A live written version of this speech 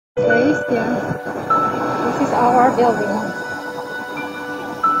Guys, yeah, this is our building.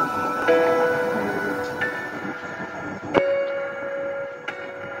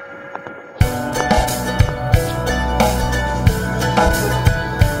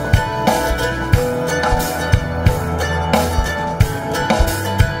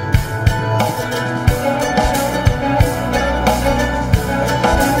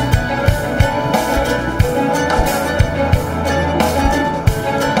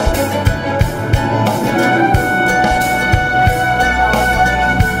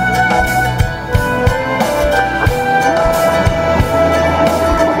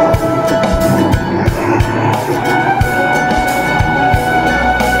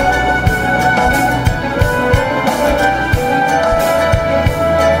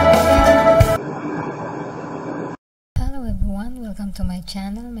 Hello everyone, welcome to my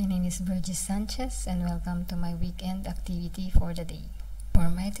channel. My name is Virgie Sanchez and welcome to my weekend activity for the day. For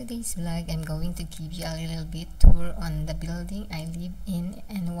my today's vlog, I'm going to give you a little bit tour on the building I live in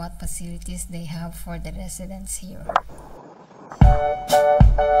and what facilities they have for the residents here.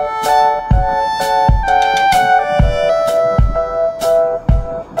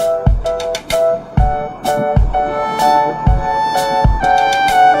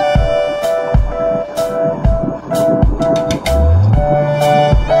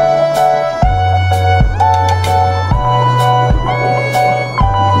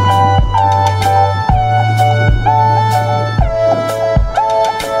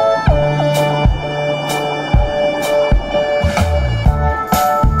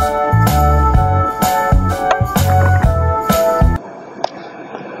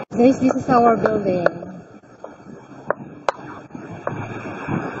 Guys, this is our building.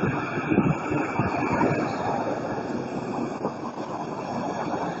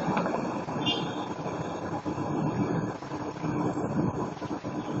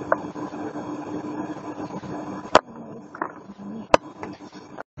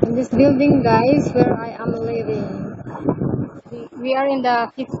 In this building, guys, where I am living, we are in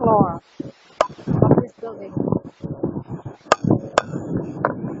the 5th floor of this building.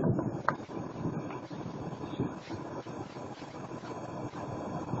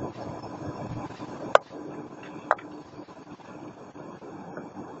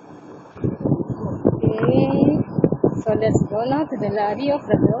 Okay, so let's go now to the lobby of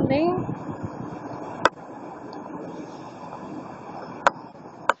the building.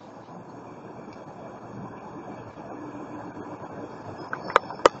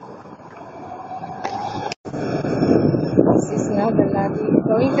 This is now the lobby,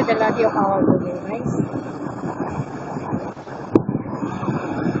 going to the lobby of our building, guys.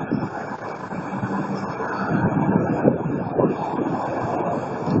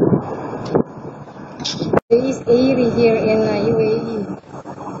 There is airy here in UAE.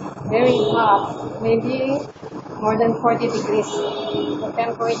 Very hot, maybe more than 40 degrees the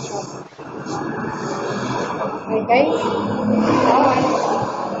temperature. Okay guys, now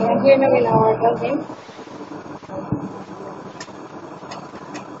we are here now in our building.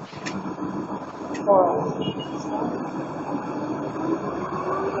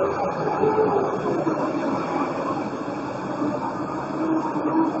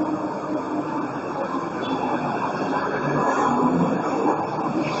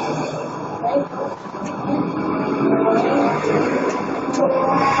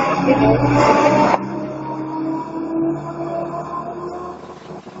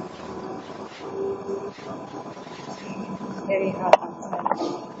 Very hot outside.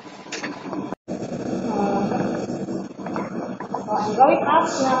 So I'm going up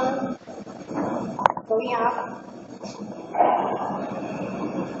now. Going up.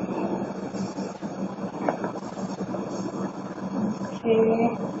 Okay.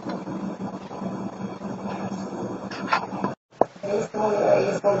 There's no way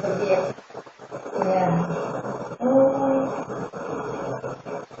it's going to be. Yeah.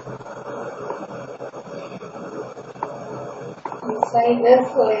 Inside this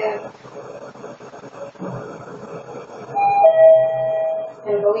way.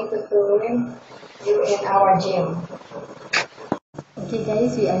 I'm going to film you in our gym. Okay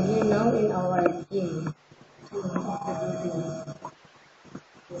guys, we are here now in our gym.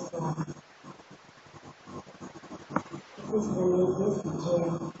 This is the latest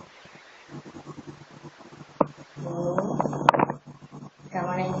gym. So, come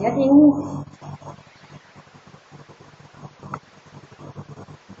on and get in.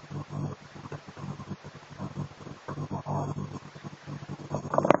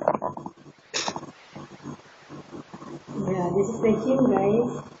 Yeah, this is the gym, guys.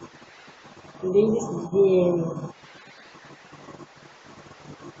 This is the gym.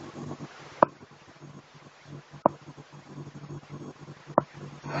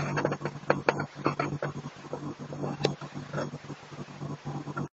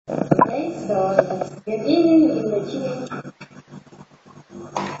 So let's get in the gym.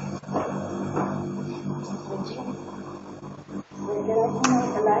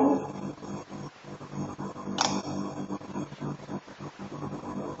 The light.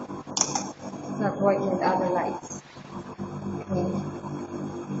 Not working with other lights. Okay.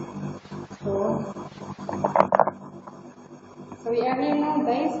 So we are here now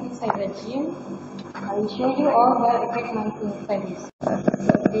guys inside the gym. I will show you all the equipment inside this.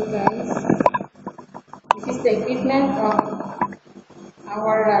 Okay guys, this is the equipment of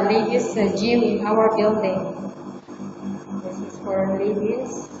our ladies gym in our building. This is for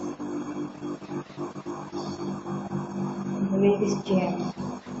ladies. The ladies gym.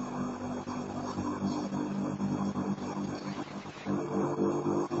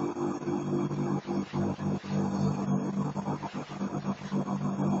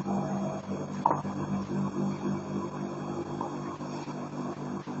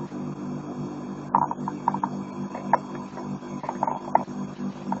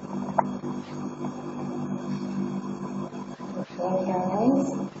 Okay guys.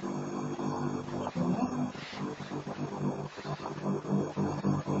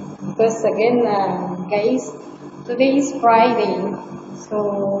 Because again guys, today is Friday, so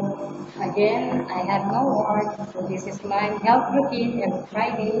again I have no work, so this is my health routine every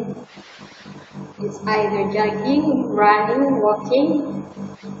Friday. It's either jogging, running, walking,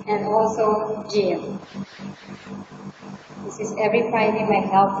 and also gym. This is every Friday my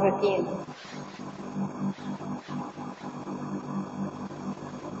health routine.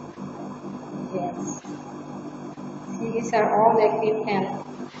 Yes. See, these are all the equipment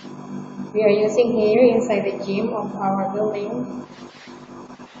we are using here inside the gym of our building.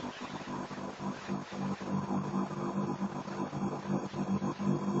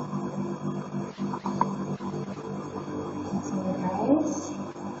 So nice.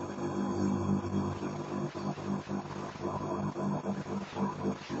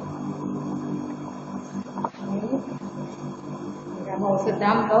 Okay. We have also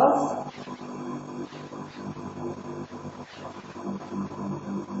dumbbells.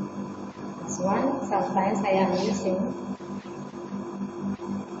 This one, sometimes I am using.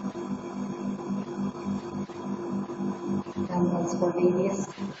 Dumbbells for ladies.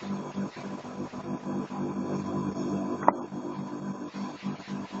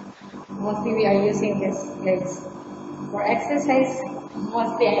 Mostly we are using this legs. For exercise,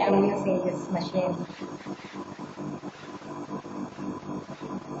 mostly I am using this machine.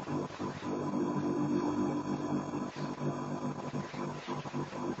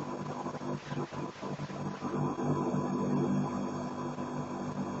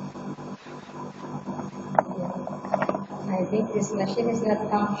 I think this machine is not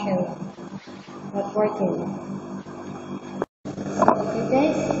functioning, not working. Okay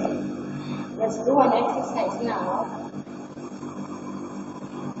guys, let's do an exercise now.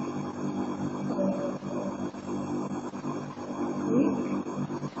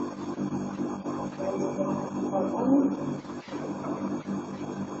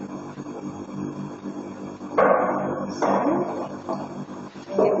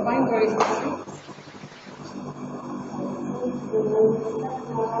 And you find where is the seat.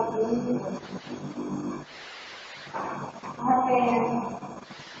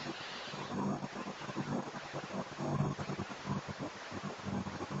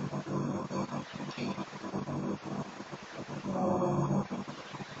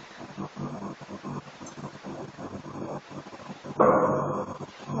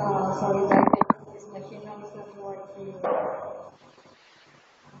 Sorry guys, this machine now is not working.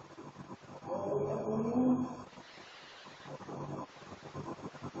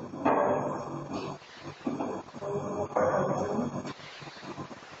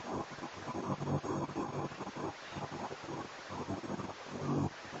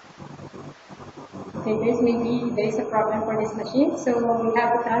 Okay guys, maybe there is a problem for this machine, so we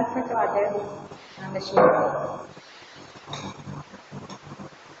have to transfer to other machine.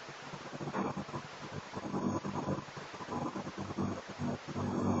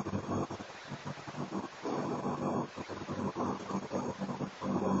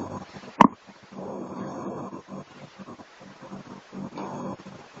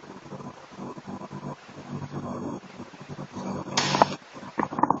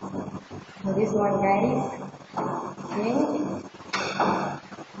 So this one guys, okay.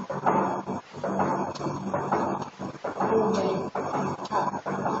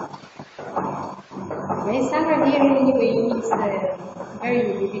 Guys, summer here in UAE is very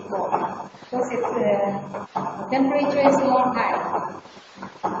difficult because it's the temperature is more high.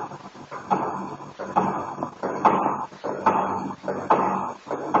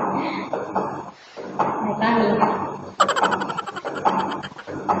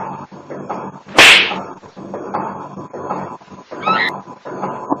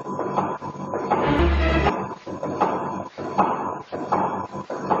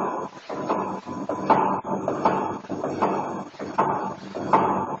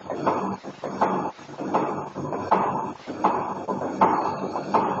 And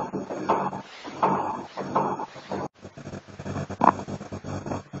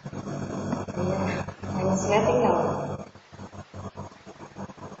it's nothing now.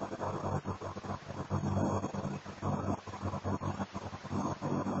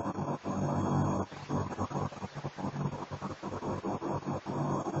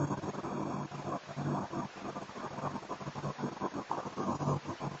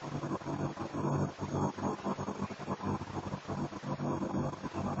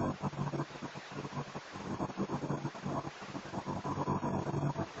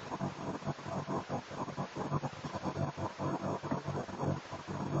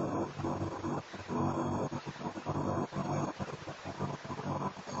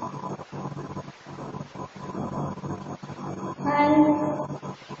 Hi,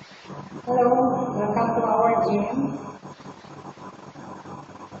 hello, welcome to our gym.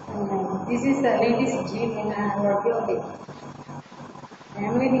 This is the latest gym in our building. I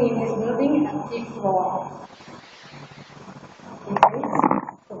am living in this building at 5th floor. Okay,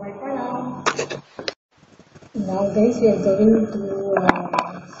 so bye for now. Now guys, we are going to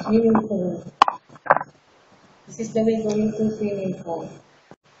swimming pool. This is the way going to swimming pool.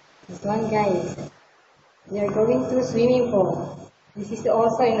 This one guys, we are going to swimming pool. This is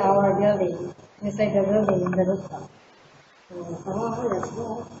also in our building, inside the building, in the rooftop. So come on, let's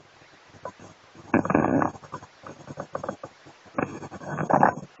go.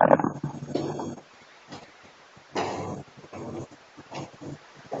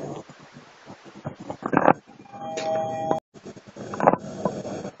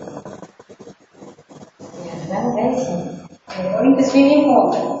 Well guys, we're going to swimming pool.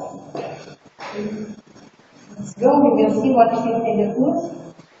 Let's go, we will see what is inside the pool.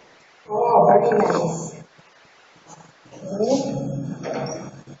 Oh, very nice. Okay.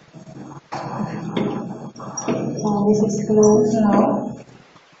 So this is closed now.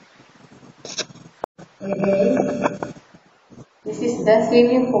 Okay. This is the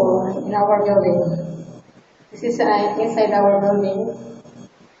swimming pool in our building. This is inside our building.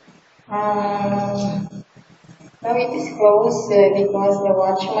 Now it is closed because the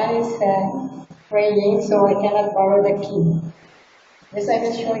watchman is praying, so I cannot borrow the key. Yes, I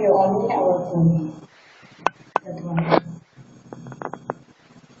will show you only our pool. That one.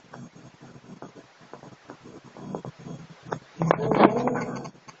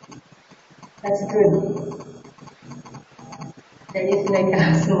 That's good. There is like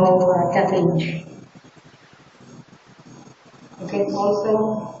a small cottage. You can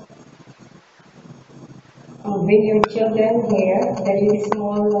also bring your children here. There is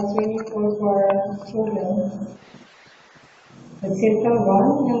small swimming pool for children. The simple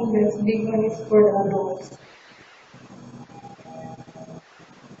one, and this big one is for the adults.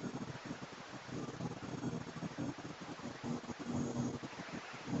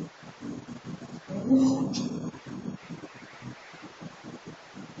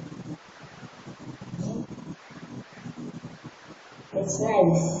 It's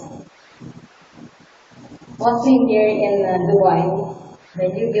nice. Mostly here in Dubai, the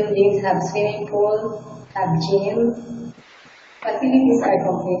new buildings have swimming pool, have gym, facilities are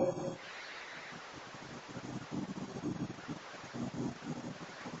complete.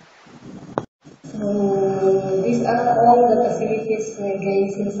 These are all the facilities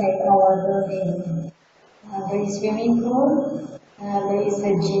guys inside our building. There is swimming pool, there is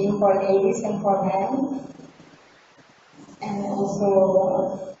a gym for ladies and for men, and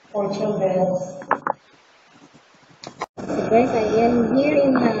also for children. So guys, I am here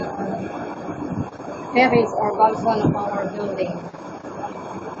in the terrace or balcony of our building.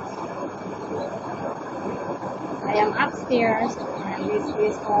 I am upstairs, and this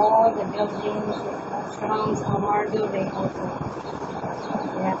is all the buildings that surrounds our building also.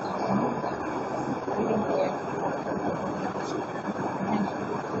 Yeah. Living here.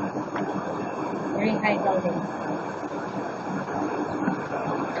 Very high building.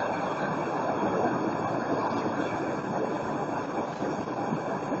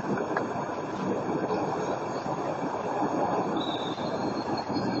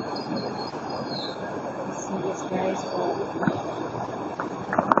 Guys,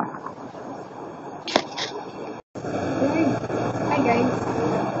 hi guys.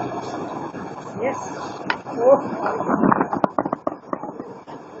 Yes. Oh.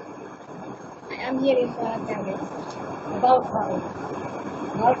 I am here in the terrace. Balcony.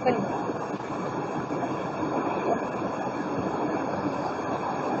 Balcony.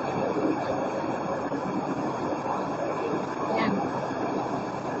 Yeah.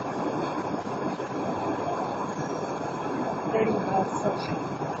 Very awesome.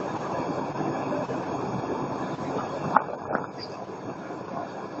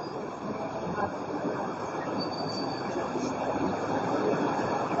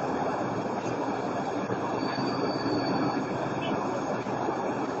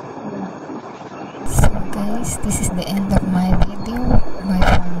 So guys, this is the end of my